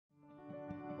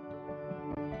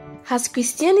Has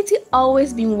Christianity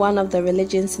always been one of the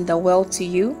religions in the world to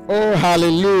you? Oh,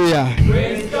 hallelujah.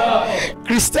 Praise God.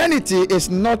 Christianity is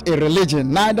not a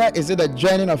religion, neither is it a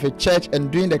joining of a church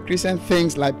and doing the Christian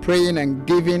things like praying and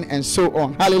giving and so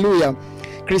on. Hallelujah.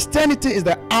 Christianity is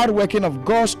the outworking of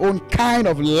God's own kind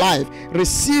of life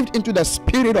received into the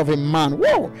spirit of a man.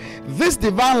 Whoa! This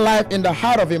divine life in the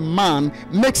heart of a man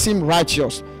makes him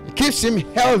righteous. It keeps him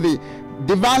healthy,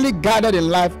 divinely guided in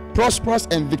life, prosperous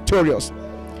and victorious.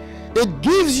 It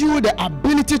gives you the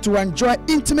ability to enjoy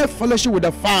intimate fellowship with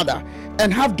the Father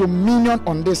and have dominion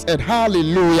on this earth.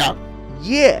 Hallelujah.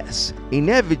 Yes, in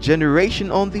every generation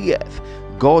on the earth,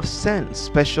 God sends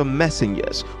special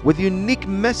messengers with unique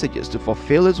messages to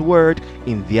fulfill His word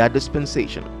in their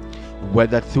dispensation.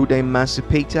 Whether through the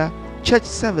Emancipator, church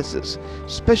services,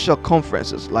 special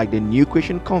conferences like the New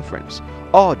Creation Conference,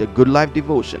 or the Good Life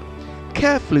Devotion,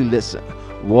 carefully listen,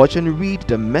 watch and read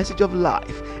the message of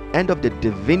life and of the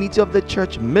divinity of the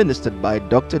church ministered by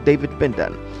Dr. David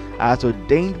Bindan, as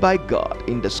ordained by God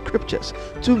in the scriptures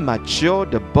to mature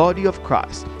the body of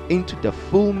Christ into the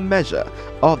full measure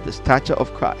of the stature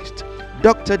of Christ.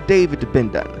 Dr. David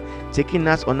Bindan, taking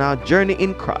us on our journey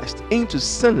in Christ into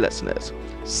sinlessness,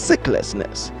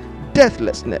 sicklessness,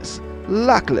 deathlessness,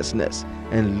 lacklessness,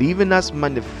 and leaving us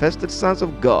manifested sons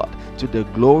of God to the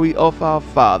glory of our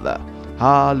Father.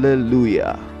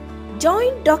 Hallelujah.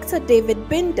 Join Dr. David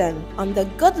Bindan on the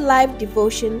Good Life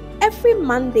Devotion every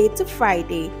Monday to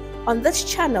Friday on this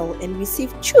channel and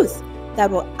receive truth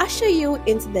that will usher you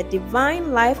into the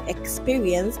divine life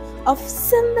experience of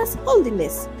sinless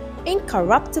holiness,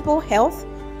 incorruptible health,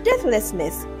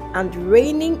 deathlessness, and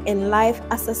reigning in life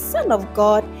as a son of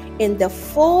God in the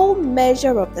full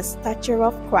measure of the stature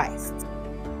of Christ.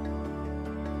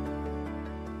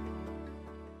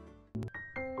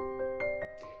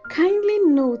 Kindly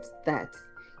note that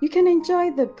you can enjoy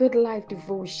the Good Life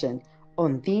Devotion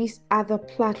on these other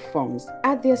platforms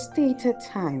at their stated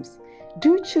times.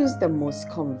 Do choose the most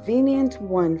convenient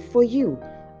one for you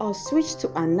or switch to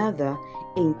another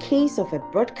in case of a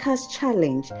broadcast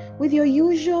challenge with your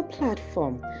usual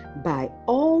platform. By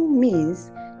all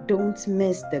means, don't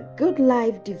miss the Good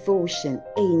Life Devotion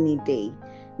any day.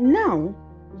 Now,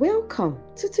 welcome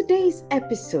to today's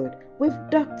episode with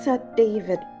Dr.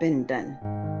 David Bindan.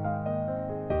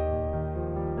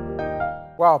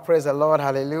 Wow, praise the Lord.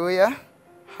 Hallelujah.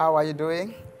 How are you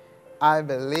doing? I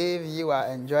believe you are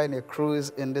enjoying a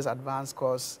cruise in this advanced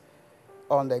course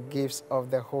on the gifts of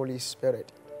the Holy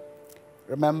Spirit.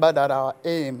 Remember that our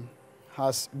aim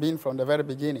has been from the very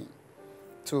beginning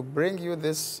to bring you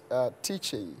this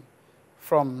teaching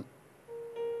from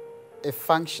a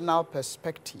functional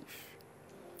perspective.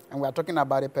 And we are talking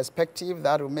about a perspective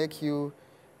that will make you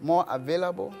more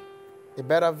available, a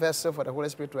better vessel for the Holy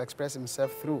Spirit to express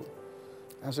Himself through.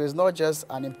 And so it's not just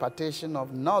an impartation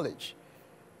of knowledge,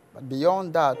 but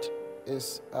beyond that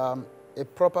is a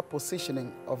proper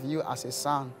positioning of you as a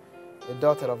son, a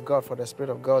daughter of God, for the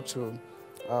Spirit of God to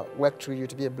work through you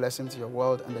to be a blessing to your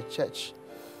world and the church.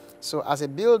 So as a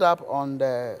build-up on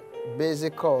the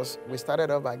basic course, we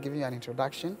started off by giving you an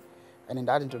introduction. And in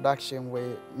that introduction, we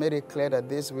made it clear that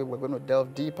this week we're going to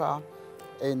delve deeper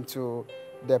into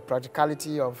the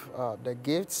practicality of the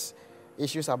gifts,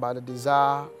 issues about the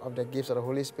desire of the gifts of the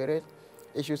Holy Spirit,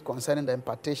 issues concerning the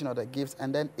impartation of the gifts,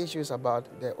 and then issues about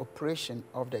the operation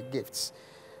of the gifts.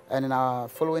 And in our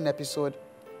following episode,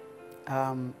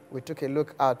 we took a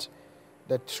look at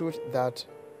the truth that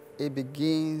it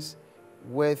begins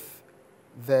with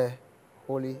the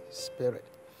Holy Spirit.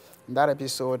 In that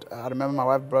episode, I remember my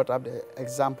wife brought up the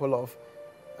example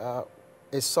of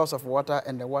a source of water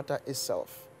and the water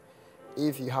itself.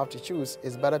 If you have to choose,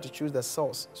 it's better to choose the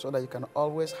source so that you can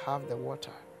always have the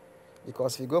water.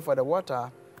 Because if you go for the water,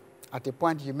 at a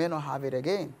point you may not have it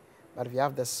again. But if you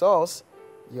have the source,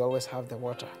 you always have the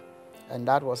water. And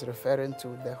that was referring to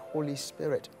the Holy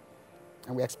Spirit.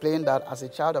 And we explained that as a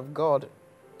child of God,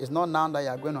 it's not now that you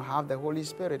are going to have the Holy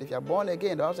Spirit. If you are born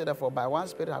again, the Bible said, therefore, by one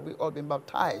Spirit have we all been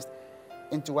baptized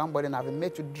into one body and have been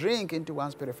made to drink into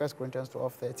one Spirit, 1 Corinthians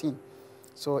 12:13.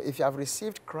 So if you have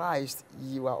received Christ,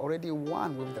 you are already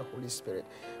one with the Holy Spirit.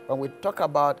 When we talk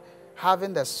about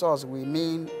having the source, we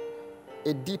mean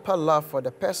a deeper love for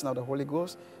the person of the Holy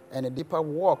Ghost and a deeper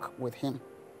walk with Him.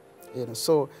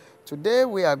 So today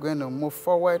we are going to move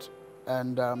forward,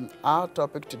 and our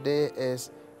topic today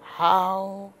is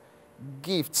how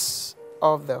gifts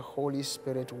of the Holy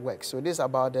Spirit work. So this is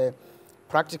about the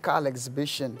practical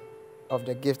exhibition of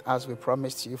the gift as we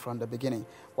promised you from the beginning.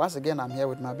 Once again, I'm here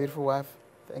with my beautiful wife.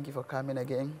 Thank you for coming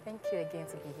again. Thank you again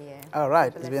to be here. All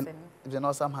right. It's been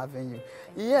awesome having you.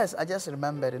 Yes, I just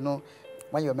remembered,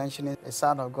 when you were mentioning a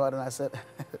son of God, and I said,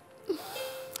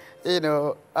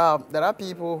 There are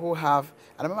people who have,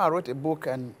 I remember I wrote a book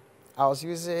and I was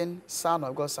using Son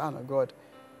of God, Son of God.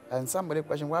 And somebody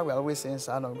questioned why we're always saying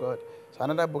Son of God. So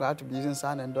another book I had to be using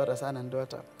Son and Daughter, Son and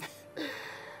Daughter.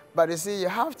 But you see, you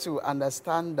have to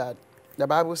understand that the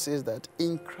Bible says that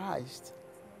in Christ,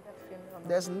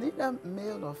 there's neither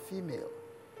male nor female.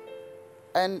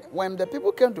 And when the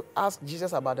people came to ask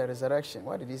Jesus about the resurrection,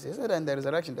 what did he say? He said that in the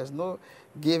resurrection, there's no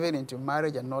giving into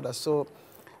marriage and all that. So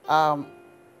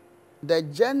the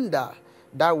gender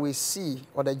that we see,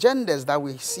 or the genders that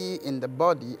we see in the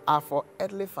body are for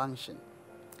earthly function.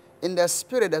 In the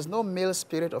spirit, there's no male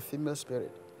spirit or female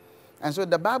spirit. And so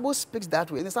the Bible speaks that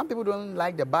way. And some people don't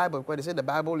like the Bible because they say the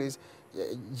Bible is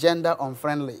gender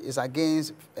unfriendly. It's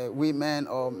against women.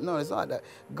 Or no, it's not that.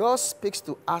 God speaks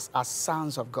to us as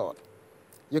sons of God.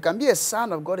 You can be a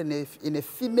son of God in a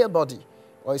female body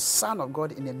or a son of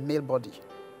God in a male body.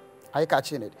 Are you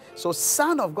catching it? So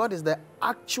son of God is the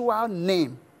actual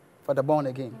name for the born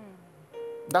again.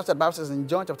 That's what the Bible says in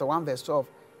John chapter 1 verse 12.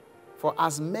 For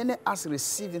as many as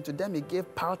received him, to them he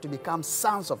gave power to become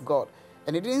sons of God.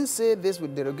 And he didn't say this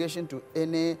with derogation to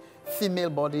any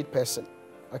female-bodied person.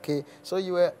 Okay? So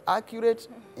you were accurate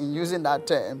in using that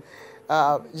term.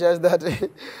 Just that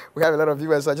we have a lot of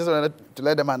viewers, so I just wanted to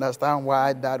let them understand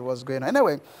why that was going on.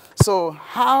 Anyway, so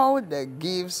how the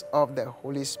gifts of the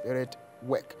Holy Spirit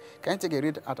work. Can you take a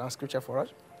read at our scripture for us?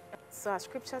 So our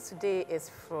scripture today is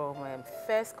from 1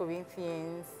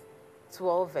 Corinthians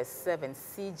 12 verse 7,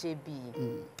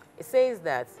 CJB. It says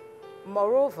that,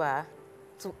 moreover,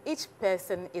 to each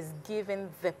person is given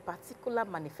the particular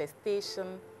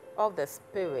manifestation of the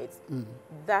Spirit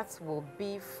that will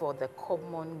be for the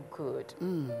common good.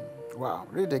 Wow,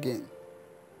 read again.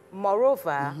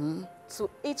 Moreover, to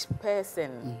each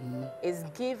person is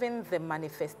given the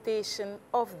manifestation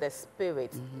of the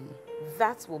Spirit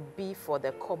that will be for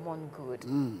the common good.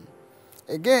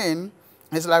 Again,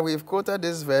 it's like we've quoted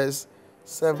this verse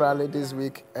severally this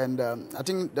week, and I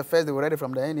think the first day we read it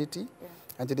from the NET,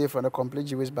 and today from the Complete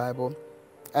Jewish Bible.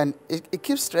 And it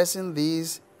keeps stressing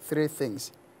these three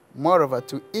things. Moreover,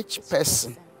 to each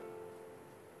person.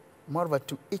 Moreover,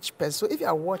 to each person. So if you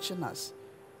are watching us,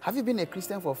 have you been a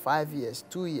Christian for 5 years,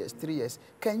 2 years, 3 years?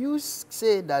 Can you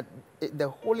say that the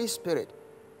Holy Spirit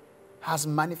has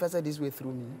manifested this way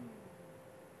through me?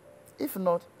 If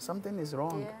not, something is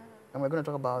wrong. And we're going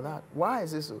to talk about that. Why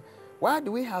is this so? Why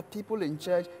do we have people in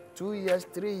church 2 years,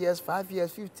 3 years, 5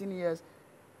 years, 15 years,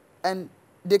 and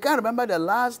they can't remember the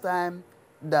last time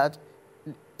that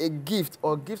a gift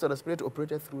or gifts of the Spirit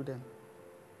operated through them?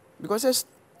 Because it says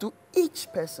to each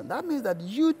person. That means that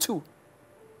you too.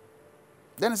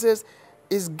 Then it says,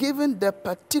 is given the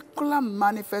particular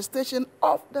manifestation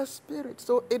of the Spirit.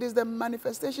 So it is the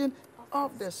manifestation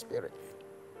of the Spirit.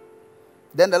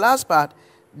 Then the last part,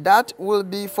 that will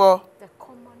be for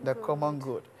the common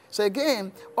good. So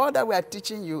again, all that we are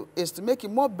teaching you is to make you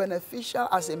more beneficial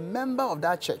as a member of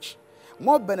that church.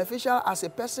 More beneficial as a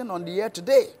person on the earth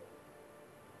today.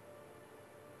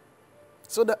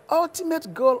 So the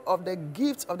ultimate goal of the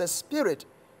gifts of the Spirit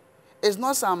is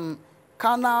not some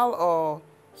carnal or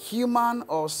human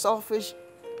or selfish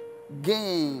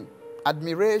gain,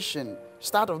 admiration,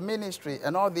 start of ministry,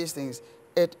 and all these things.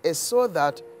 It is so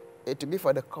that it will be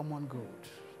for the common good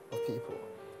of people.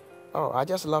 Oh, I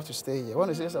just love to stay here. I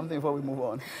want to say something before we move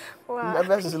on. Wow. My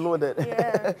verse is loaded.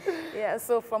 Yeah.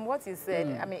 So from what you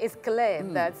said, I mean, it's clear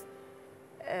that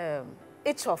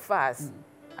each of us,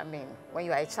 I mean, when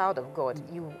you are a child of God,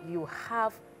 you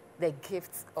have the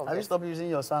gifts of Have you stopped using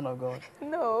your Son of God?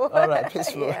 No. All right,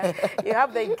 peaceful. You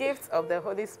have the gifts of the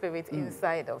Holy Spirit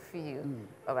inside of you.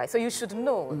 All right. So you should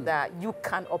know that you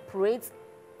can operate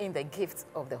in the gifts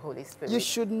of the Holy Spirit. You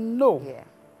should know. Yeah.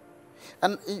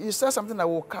 And you said something that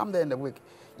will come there in the week.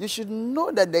 You should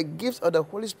know that the gifts of the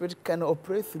Holy Spirit can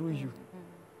operate through you.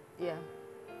 Yeah.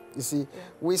 You see,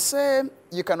 we say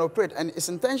you can operate, and it's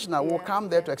intentional. We'll come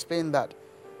there to explain that.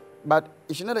 But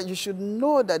you should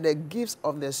know that the gifts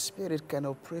of the Spirit can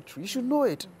operate through. You should know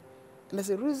it. And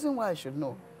there's a reason why you should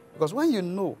know. Because when you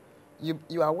know,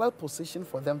 you are well positioned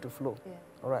for them to flow. Yeah.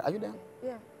 All right, are you there?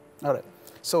 Yeah. All right.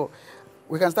 So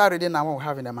we can start reading now what we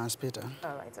have in the man's Peter.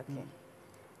 All right, okay.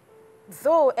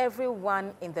 Though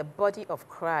everyone in the body of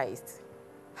Christ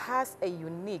has a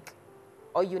unique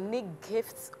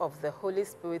gifts of the Holy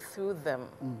Spirit through them,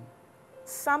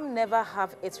 some never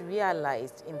have it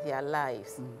realized in their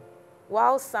lives,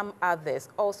 while some others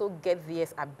also get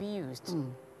theirs abused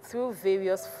through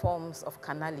various forms of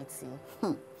carnality.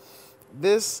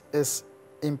 This is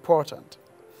important.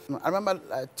 I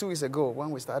remember 2 weeks ago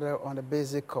when we started on the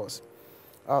basic course,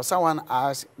 someone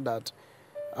asked that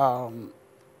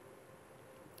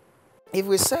if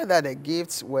we said that the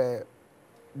gifts were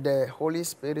the Holy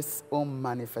Spirit's own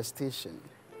manifestation,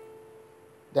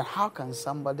 then how can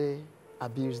somebody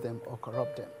abuse them or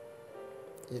corrupt them?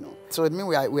 You know. So it means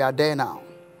we are there now.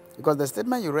 Because the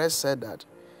statement you read said that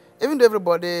even though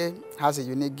everybody has a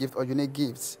unique gift or unique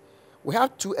gifts, we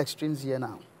have two extremes here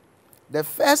now. The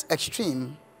first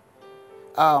extreme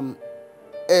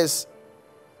is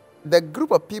the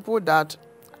group of people that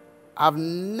have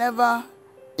never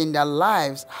in their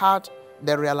lives had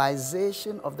the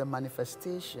realization of the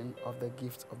manifestation of the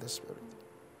gift of the Spirit.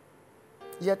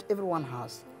 Yet everyone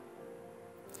has.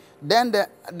 Then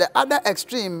the other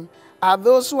extreme are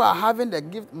those who are having the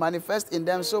gift manifest in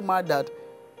them so much that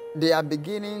they are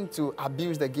beginning to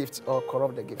abuse the gift or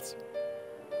corrupt the gift.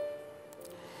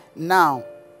 Now,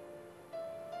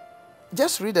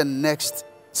 just read the next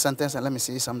sentence and let me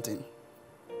see something.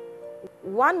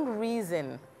 One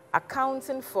reason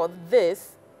accounting for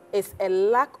this is a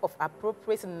lack of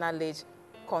appropriate knowledge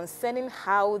concerning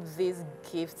how these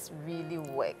gifts really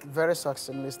work. Very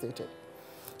succinctly stated.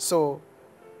 So,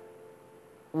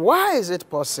 why is it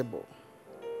possible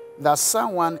that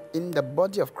someone in the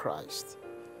body of Christ,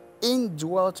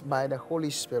 indwelt by the Holy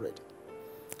Spirit,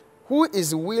 who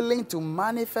is willing to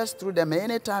manifest through them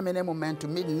anytime, any moment to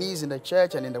meet needs in the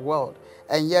church and in the world,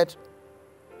 and yet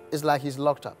it's like he's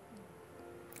locked up?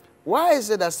 Why is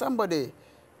it that somebody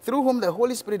through whom the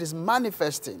Holy Spirit is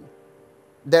manifesting,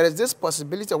 there is this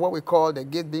possibility of what we call the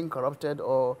gift being corrupted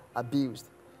or abused?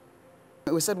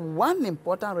 We said one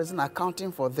important reason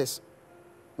accounting for this,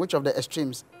 which of the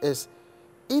extremes, is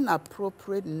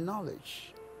inappropriate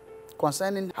knowledge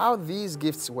concerning how these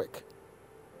gifts work.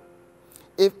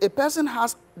 If a person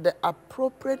has the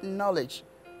appropriate knowledge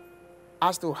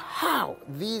as to how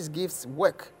these gifts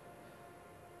work,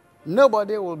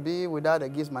 nobody will be without the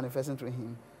gifts manifesting through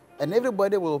him. And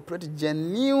everybody will operate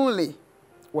genuinely,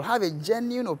 will have a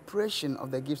genuine operation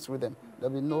of the gifts through them. There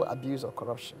will be no abuse or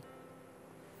corruption.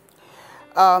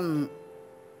 When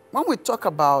we talk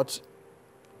about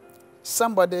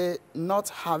somebody not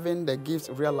having the gifts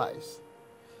realized,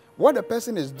 what the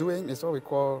person is doing is what we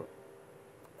call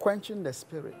quenching the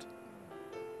Spirit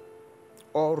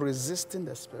or resisting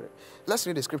the Spirit. Let's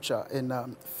read the scripture in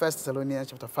 1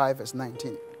 Thessalonians chapter 5, verse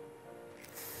 19.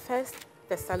 1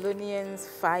 Thessalonians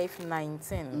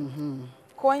 5:19.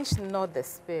 Quench not the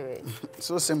Spirit.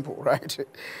 So simple, right?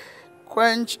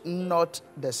 Quench not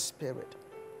the Spirit.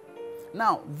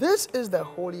 Now, this is the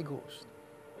Holy Ghost.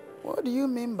 What do you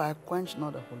mean by quench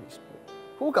not the Holy Spirit?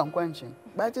 Who can quench him?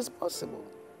 But it is possible.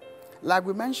 Like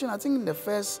we mentioned, I think in the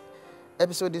first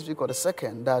episode this week or the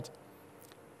second, that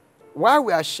why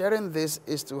we are sharing this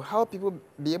is to help people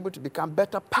be able to become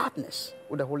better partners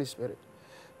with the Holy Spirit.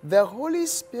 The Holy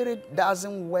Spirit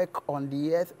doesn't work on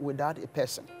the earth without a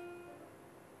person.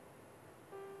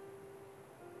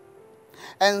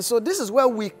 And so this is where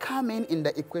we come in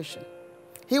the equation.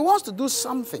 He wants to do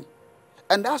something,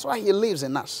 and that's why he lives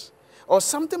in us. Or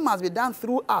something must be done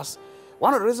through us.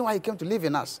 One of the reasons why he came to live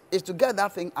in us is to get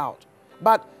that thing out.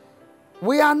 But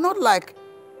we are not like,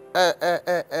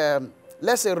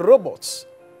 let's say, robots.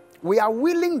 We are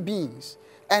willing beings,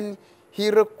 and he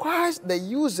requires the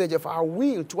usage of our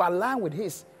will to align with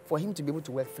his for him to be able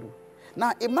to work through.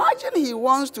 Now, imagine he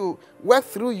wants to work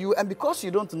through you, and because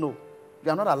you don't know,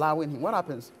 you are not allowing him. What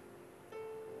happens?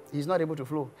 He's not able to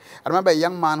flow. I remember a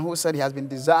young man who said he has been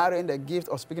desiring the gift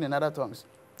of speaking in other tongues.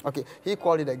 Okay, he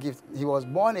called it a gift. He was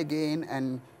born again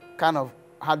and kind of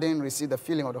hadn't received the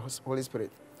feeling of the Holy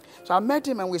Spirit. So I met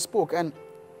him and we spoke, and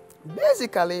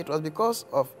basically it was because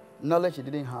of knowledge he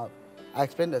didn't have. I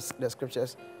explained the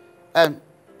scriptures and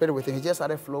prayed with him. He just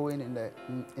started flowing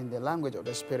in the language of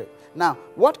the Spirit. Now,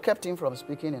 what kept him from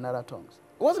speaking in other tongues?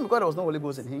 It wasn't because there was no Holy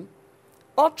Ghost in him.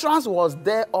 Utterance was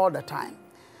there all the time.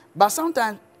 But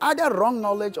sometimes either wrong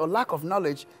knowledge or lack of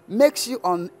knowledge makes you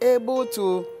unable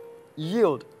to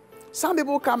yield. Some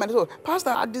people come and say, Pastor,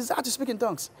 I desire to speak in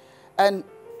tongues. And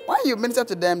when you minister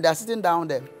to them, they are sitting down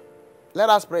there. Let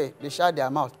us pray. They shut their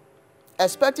mouth,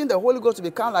 expecting the Holy Ghost to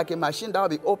become like a machine that will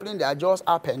be opening their jaws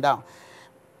up and down.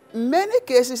 In many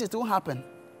cases, it won't happen.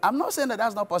 I'm not saying that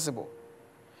that's not possible.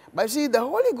 But you see, the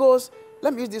Holy Ghost,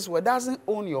 let me use this word, doesn't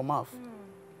own your mouth.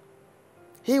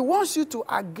 He wants you to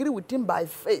agree with him by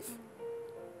faith.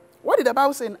 What did the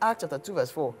Bible say in Acts chapter 2, verse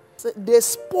 4? It said, they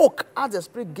spoke as the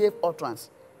Spirit gave utterance.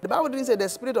 The Bible didn't say the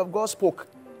Spirit of God spoke.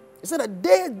 It said that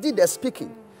they did the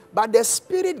speaking, but the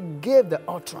Spirit gave the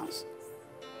utterance.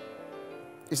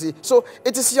 You see, so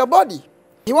it is your body.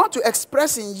 He wants to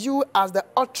express in you as the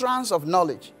utterance of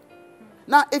knowledge.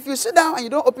 Now, if you sit down and you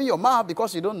don't open your mouth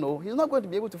because you don't know, he's not going to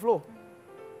be able to flow.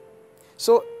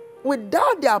 So,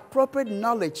 without the appropriate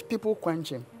knowledge, people quench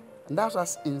him. And that's why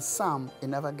in some, it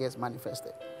never gets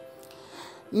manifested.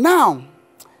 Now,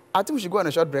 I think we should go on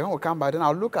a short break. When we come back, then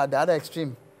I'll look at the other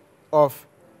extreme of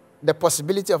the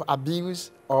possibility of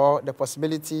abuse or the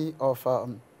possibility of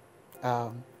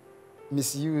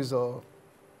misuse or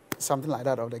something like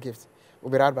that of the gift. We'll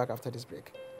be right back after this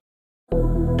break.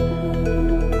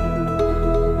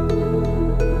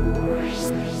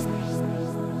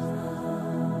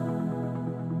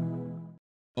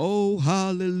 Oh,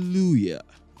 hallelujah.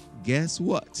 Guess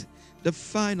what? The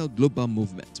final global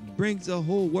movement brings the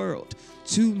whole world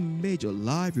two major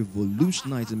live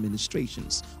revolutionizing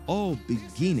ministrations, all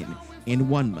beginning in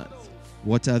 1 month.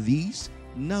 What are these?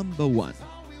 Number one.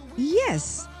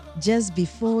 Yes, just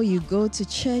before you go to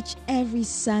church every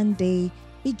Sunday,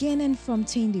 beginning from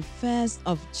 21st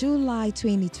of July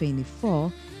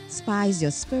 2024, spice your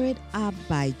spirit up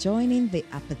by joining the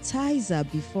appetizer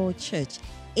before church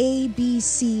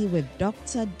ABC with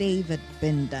Dr. David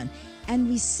Bindan and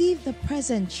receive the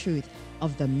present truth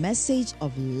of the message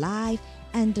of life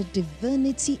and the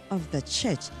divinity of the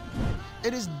church.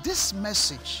 It is this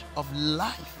message of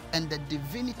life and the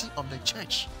divinity of the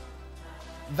church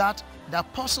that the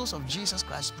apostles of Jesus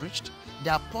Christ preached,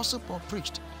 the apostle Paul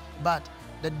preached, but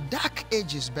the dark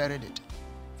ages buried it.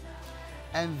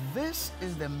 And this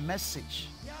is the message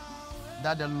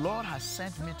that the Lord has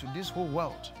sent me to this whole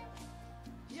world,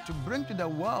 to bring to the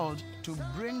world, to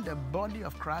bring the body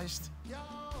of Christ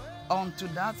onto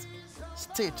that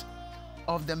state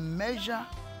of the measure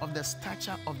of the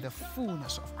stature of the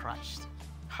fullness of Christ.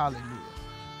 Hallelujah.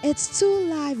 It's 2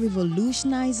 live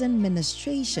revolutionizing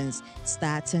ministrations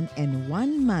starting in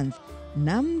 1 month.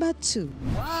 Number 2.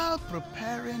 While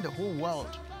preparing the whole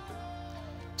world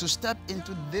to step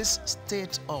into this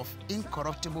state of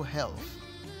incorruptible health,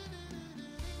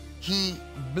 He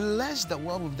blessed the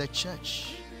world with the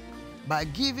church by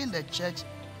giving the church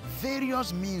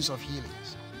various means of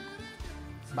healings.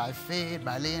 By faith,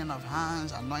 by laying of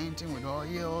hands, anointing with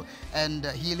oil, and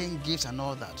healing gifts and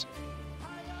all that.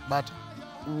 But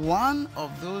one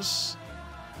of those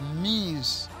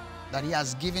means that He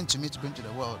has given to me to bring to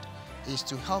the world is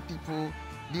to help people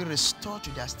be restored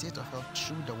to their state of health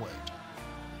through the word.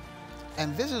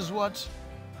 And this is what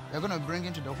we're going to bring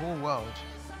into the whole world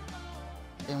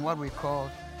in what we call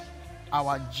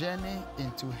our journey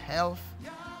into health,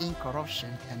 incorruption,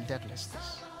 and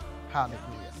deathlessness.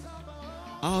 Hallelujah.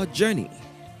 Our journey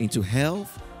into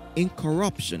health,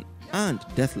 incorruption, and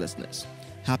deathlessness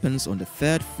happens on the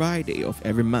 3rd Friday of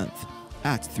every month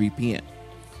at 3 p.m.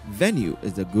 Venue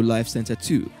is the Good Life Center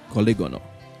 2, Kolegono.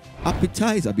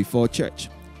 Appetizer before church,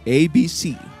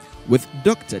 ABC, with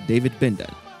Dr. David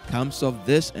Bindan, comes off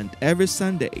this and every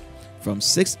Sunday from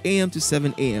 6 a.m. to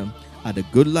 7 a.m. at the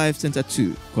Good Life Center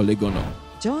 2, Kolegono.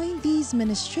 Join these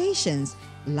ministrations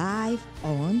live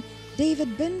on David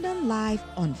Bindan Live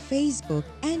on Facebook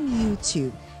and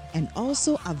YouTube, and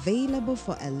also available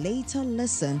for a later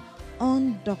listen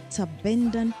on Dr.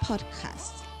 Bindan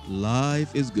Podcast.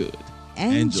 Life is good.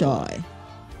 Enjoy.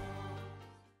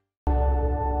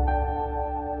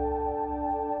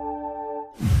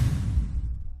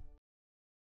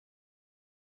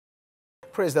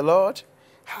 Praise the Lord.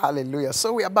 Hallelujah.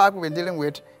 So we are back. We've been dealing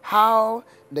with how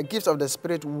the gifts of the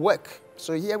Spirit work.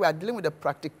 So here we are dealing with the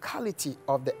practicality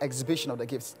of the exhibition of the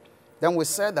gifts. Then we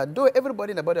said that though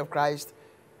everybody in the body of Christ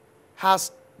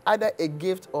has either a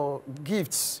gift or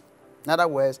gifts, in other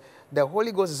words, the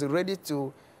Holy Ghost is ready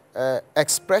to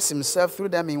express Himself through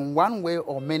them in one way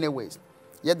or many ways.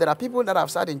 Yet there are people that have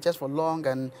sat in church for long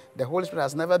and the Holy Spirit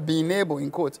has never been able,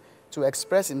 in quotes, to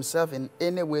express Himself in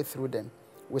any way through them.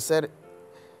 We said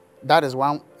that is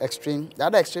one extreme. The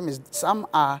other extreme is some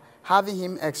are having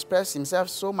Him express Himself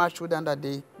so much through them that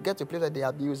they get to a place that they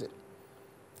abuse it.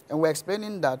 And we're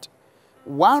explaining that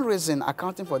one reason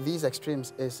accounting for these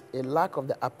extremes is a lack of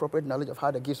the appropriate knowledge of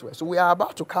how the gifts work. So we are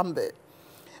about to come there.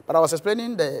 But I was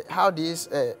explaining how these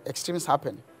extremes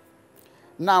happen.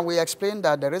 Now we explained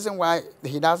that the reason why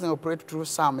He doesn't operate through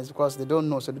some is because they don't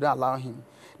know, so they don't allow Him.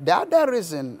 The other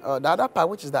reason, the other part,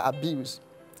 which is the abuse,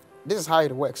 this is how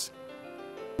it works.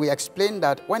 We explained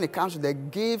that when it comes to the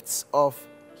gifts of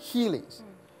healings,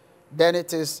 then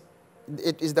it is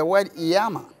the word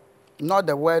iama, not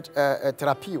the word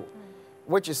therapio,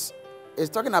 which is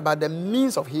talking about the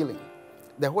means of healing.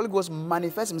 The Holy Ghost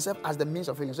manifests Himself as the means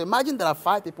of healing. So imagine there are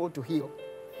 5 people to heal.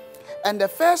 And the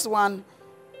first one,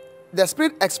 the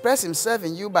Spirit expresses Himself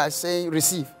in you by saying,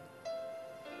 receive.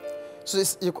 So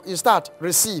you start,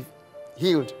 receive,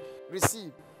 healed,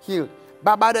 receive, healed.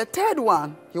 But by the third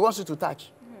one, He wants you to touch.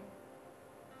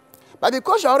 But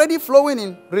because you're already flowing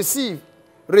in receive,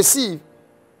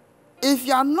 if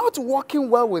you are not working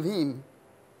well with Him,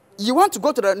 you want to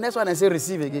go to the next one and say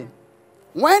receive again.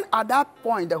 When at that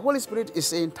point, the Holy Spirit is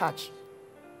saying touch.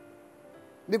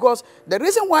 Because the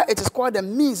reason why it is called the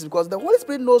means, because the Holy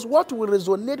Spirit knows what will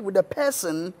resonate with the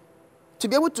person to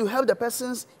be able to help the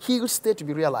person's healed state to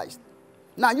be realized.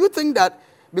 Now, you think that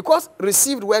because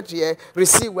received worked here,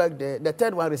 received worked there, the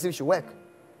third one received should work.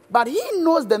 But he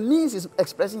knows the means is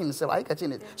expressing himself. Are you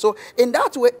catching it? So in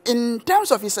that way, in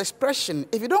terms of his expression,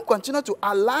 if you don't continue to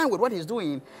align with what he's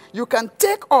doing, you can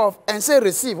take off and say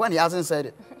receive when he hasn't said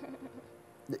it.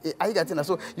 Are you getting that?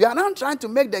 So you are now trying to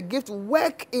make the gift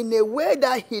work in a way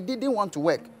that he didn't want to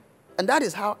work. And that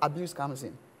is how abuse comes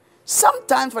in.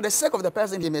 Sometimes for the sake of the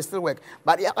person, he may still work.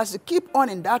 But as you keep on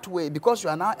in that way, because you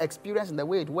are now experiencing the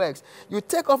way it works, you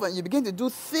take off and you begin to do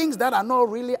things that are not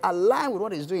really aligned with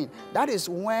what he's doing. That is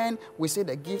when we say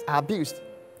the gifts are abused.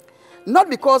 Not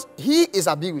because he is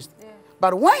abused,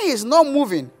 but when he is not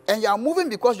moving, and you are moving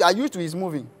because you are used to his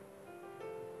moving,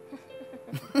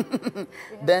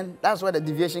 then that's where the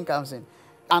deviation comes in.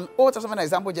 An Old Testament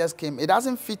example just came. It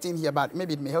doesn't fit in here, but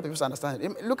maybe it may help you to understand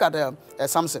it. Look at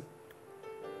Samson.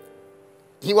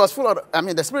 He was full of,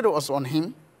 the Spirit was on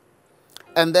him.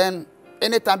 And then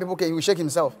anytime people came, he would shake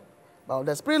himself. But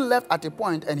the Spirit left at a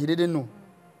point and he didn't know.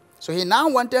 So he now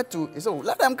wanted to, he said,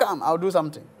 let them come, I'll do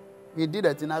something. He did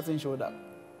it, nothing showed up.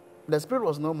 The Spirit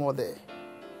was no more there.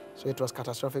 So it was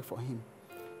catastrophic for him.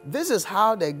 This is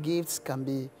how the gifts can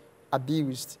be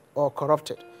abused or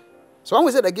corrupted. So when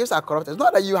we say the gifts are corrupted, it's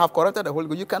not that you have corrupted the Holy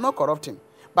Ghost. You cannot corrupt him.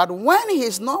 But when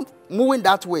he's not moving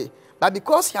that way, but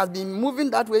because he has been moving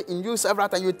that way in you several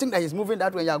times, you think that he's moving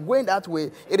that way, you are going that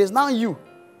way, it is now you.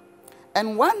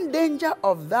 And one danger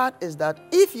of that is that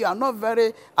if you are not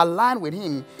very aligned with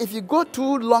him, if you go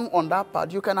too long on that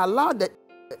path, you can allow the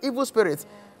evil spirits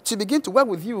to begin to work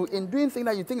with you in doing things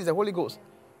that you think is the Holy Ghost.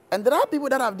 And there are people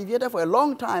that have deviated for a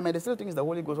long time and they still think it's the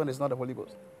Holy Ghost when it's not the Holy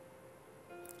Ghost.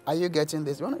 Are you getting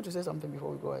this? You want to say something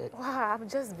before we go ahead? Wow, I've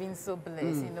just been so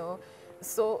blessed, you know.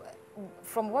 So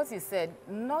from what you said,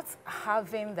 not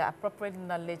having the appropriate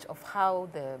knowledge of how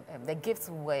the gifts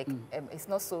work is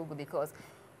not so good, because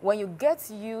when you get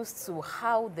used to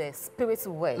how the Spirit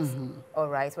works, all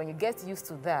right, when you get used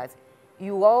to that,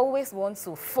 you always want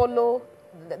to follow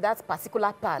that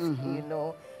particular path, you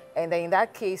know. And then in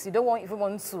that case, you don't even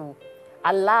want to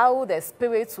allow the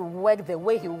Spirit to work the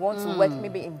way he wants to work,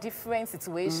 maybe in different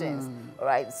situations,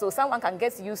 right? So someone can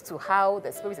get used to how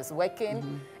the Spirit is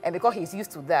working, and because he's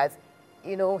used to that,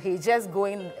 you know, he's just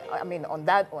going, on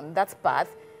that path,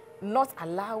 not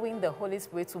allowing the Holy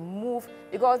Spirit to move,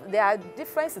 because there are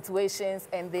different situations,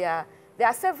 and there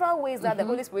are several ways that the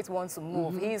Holy Spirit wants to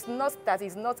move. He's not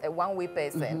a one-way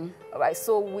person, all right?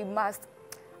 So we must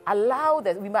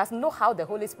we must know how the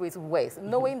Holy Spirit works,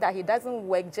 knowing that he doesn't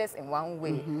work just in one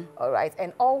way, all right?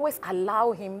 And always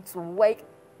allow him to work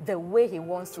the way he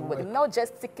wants to work, not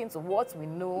just sticking to what we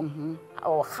know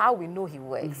or how we know he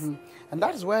works. And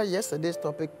that is where yesterday's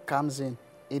topic comes in.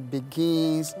 It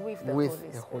begins with the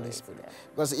Holy Spirit.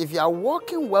 Because if you are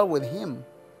walking well with him,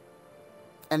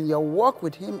 and your walk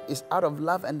with him is out of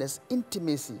love and there's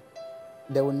intimacy,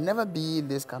 there will never be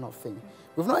this kind of thing.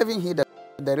 We've not even hit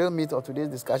the real meat of today's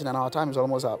discussion, and our time is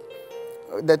almost up.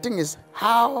 The thing is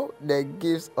how the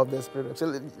gifts of the Spirit.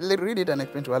 So read it and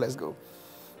explain to us. Let's go.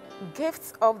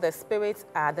 Gifts of the Spirit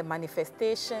are the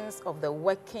manifestations of the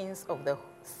workings of the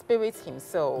Spirit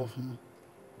himself.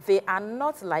 They are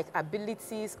not like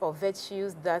abilities or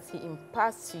virtues that he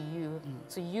imparts to you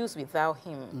to use without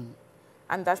him.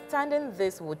 Understanding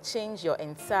this will change your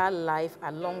entire life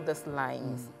along these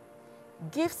lines.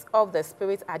 Gifts of the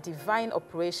Spirit are divine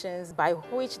operations by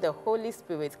which the Holy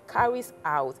Spirit carries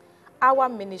out our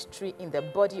ministry in the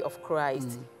body of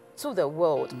Christ to the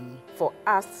world for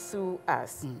us through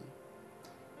us.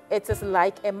 It is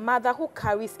like a mother who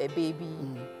carries a baby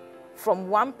from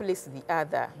one place to the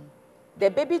other. The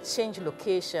baby changed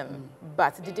location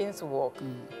but didn't walk.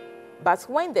 But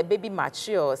when the baby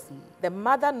matures, the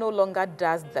mother no longer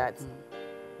does that.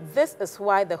 This is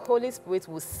why the Holy Spirit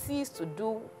will cease to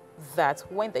do that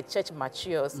when the church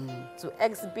matures to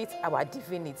exhibit our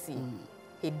divinity.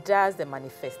 He does the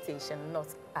manifestation, not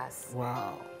us.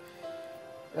 Wow.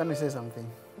 Let me say something.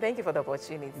 Thank you for the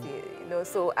opportunity. You know,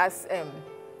 so as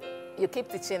you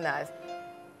keep teaching us,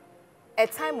 a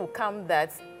time will come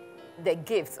that the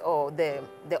gifts or the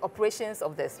operations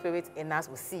of the Spirit in us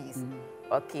will cease.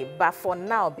 Okay, but for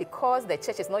now, because the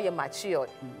church is not yet matured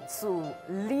to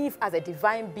live as the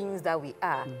divine beings that we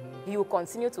are, he will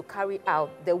continue to carry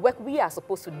out the work we are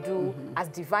supposed to do as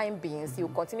divine beings. He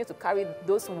will continue to carry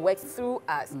those works through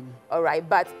us. All right,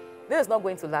 but this is not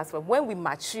going to last forever. When we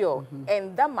mature,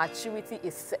 and that maturity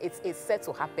is set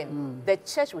to happen, the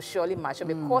church will surely mature,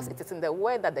 because it is in the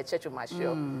word that the church will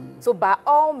mature. So by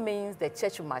all means, the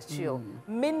church will mature,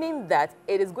 meaning that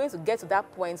it is going to get to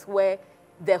that point where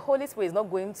the Holy Spirit is not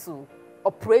going to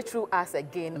operate through us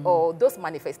again, or those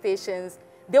manifestations.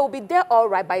 They will be there all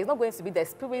right, but it's not going to be the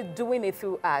Spirit doing it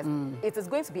through us. It is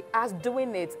going to be us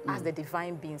doing it as the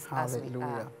divine beings. Hallelujah. As we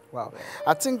are. Wow.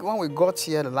 I think when we got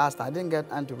here the last time, I didn't get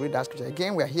time to read that scripture.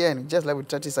 Again, we're here in just like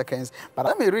 30 seconds. But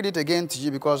let me read it again to you,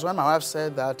 because when my wife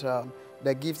said that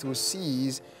the gift will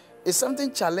cease, it's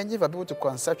something challenging for people to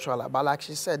conceptualize. But like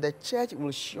she said, the church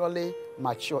will surely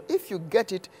mature. If you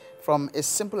get it from a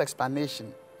simple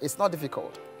explanation, it's not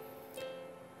difficult.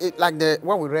 Like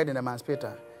what we read in the man's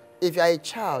Peter. If you are a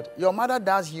child, your mother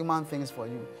does human things for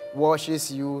you,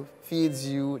 washes you, feeds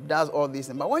you, does all these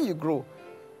things. But when you grow,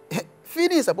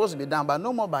 feeding is supposed to be done, but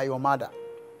no more by your mother.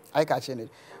 Are you catching it?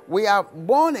 We are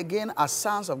born again as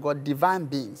sons of God, divine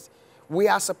beings. We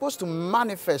are supposed to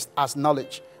manifest as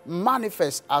knowledge,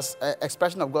 manifest as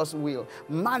expression of God's will,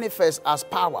 manifest as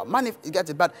power. You get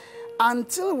it? But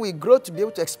until we grow to be able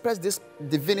to express this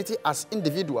divinity as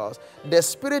individuals, the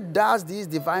Spirit does these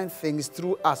divine things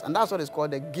through us. And that's what is called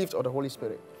the gift of the Holy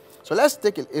Spirit. So let's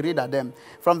take a read at them.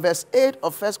 From verse 8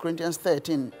 of 1 Corinthians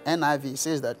 13, NIV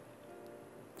says that,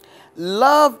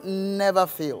 love never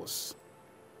fails.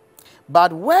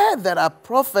 But where there are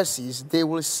prophecies, they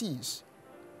will cease.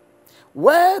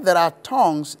 Where there are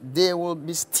tongues, they will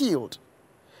be stilled.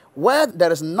 Where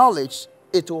there is knowledge,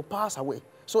 it will pass away.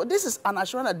 So this is an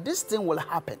assurance that this thing will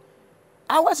happen.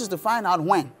 Ours is to find out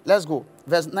when. Let's go.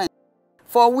 Verse 9.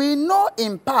 For we know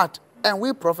in part, and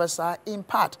we prophesy in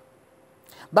part.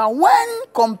 But when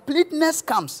completeness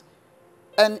comes,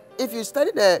 and if you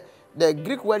study the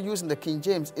Greek word used in the King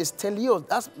James, is teleos.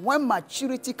 That's when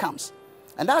maturity comes.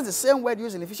 And that's the same word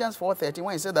used in Ephesians 4:13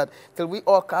 when he said that till we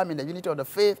all come in the unity of the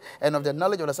faith and of the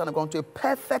knowledge of the Son of God to a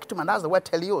perfect man. That's the word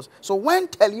teleos. So when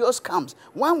teleos comes,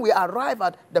 when we arrive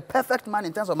at the perfect man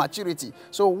in terms of maturity,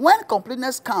 so when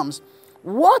completeness comes,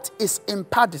 what is in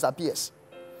part disappears.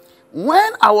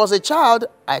 When I was a child,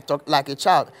 I talked like a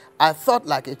child. I thought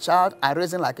like a child. I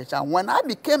reasoned like a child. When I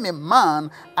became a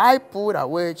man, I put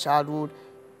away childhood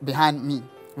behind me.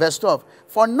 Verse 12.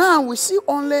 For now we see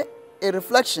only a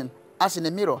reflection as in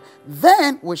a mirror.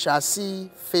 Then we shall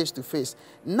see face to face.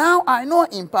 Now I know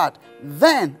in part.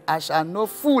 Then I shall know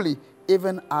fully,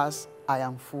 even as I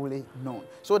am fully known.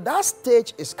 So that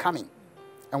stage is coming.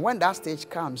 And when that stage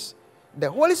comes, the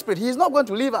Holy Spirit, He is not going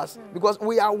to leave us because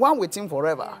we are one with Him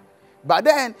forever. But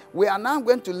then we are now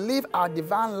going to live our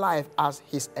divine life as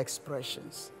His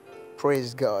expressions.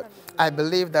 Praise God. I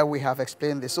believe that we have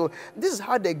explained this. So this is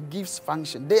how the gifts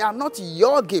function. They are not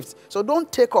your gifts. So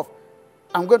don't take off.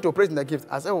 I'm going to operate in the gift.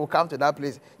 I said we'll come to that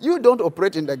place. You don't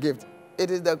operate in the gift.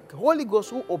 It is the Holy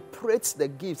Ghost who operates the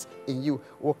gifts in you.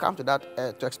 We'll come to that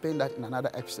to explain that in another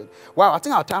episode. Wow, I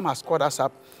think our time has caught us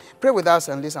up. Pray with us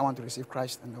and listen. I want to receive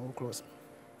Christ and then we'll close.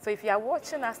 So if you are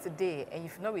watching us today and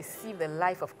you've not received the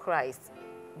life of Christ,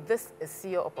 this is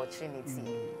your opportunity.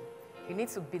 You need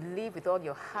to believe with all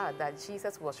your heart that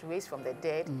Jesus was raised from the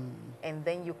dead, and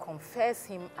then you confess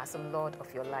Him as the Lord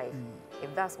of your life.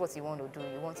 If that's what you want to do,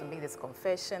 you want to make this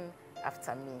confession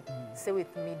after me. Say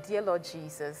with me, dear Lord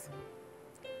Jesus,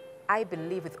 I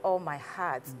believe with all my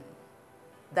heart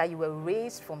that you were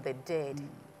raised from the dead.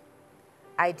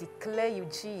 I declare you,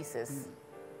 Jesus,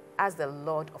 as the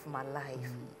Lord of my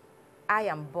life. I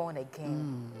am born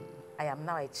again. I am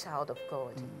now a child of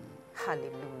God.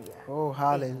 Hallelujah. Oh,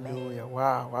 hallelujah. Amen.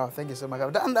 Wow, wow. Thank you so much.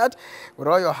 I've done that with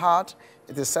all your heart.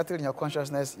 It is settled in your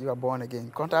consciousness. You are born again.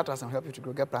 Contact us and help you to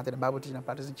grow, get planted in Bible teaching and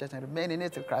practicing church and remain in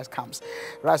it till Christ comes.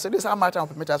 Right, so this is how much time will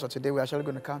permit us for today. We are surely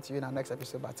going to come to you in our next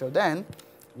episode. But till then,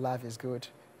 life is good.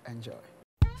 Enjoy.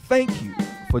 Thank you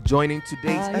for joining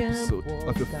today's episode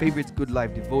of your favorite Good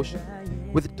Life Devotion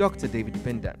with Dr. David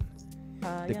Bindan.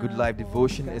 The Good Life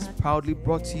Devotion is proudly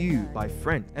brought to you by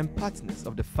friends and partners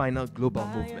of the Final Global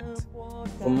Movement.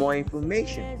 For more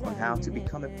information on how to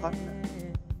become a partner,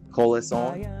 call us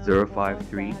on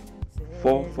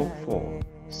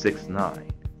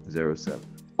 053-444-6907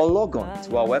 or log on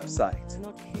to our website,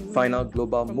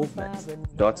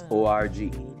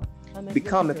 finalglobalmovement.org.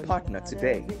 Become a partner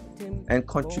today and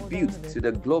contribute to the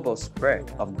global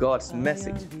spread of God's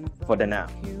message for the now.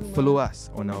 Follow us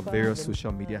on our various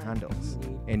social media handles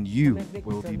and you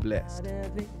will be blessed.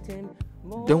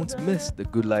 Don't miss the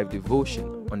Good Life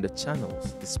Devotion on the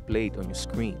channels displayed on your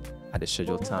screen at the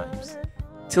scheduled times.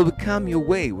 Till we come your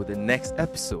way with the next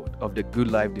episode of the Good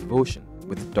Life Devotion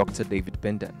with Dr. David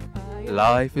Bindan.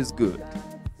 Life is good.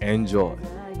 Enjoy.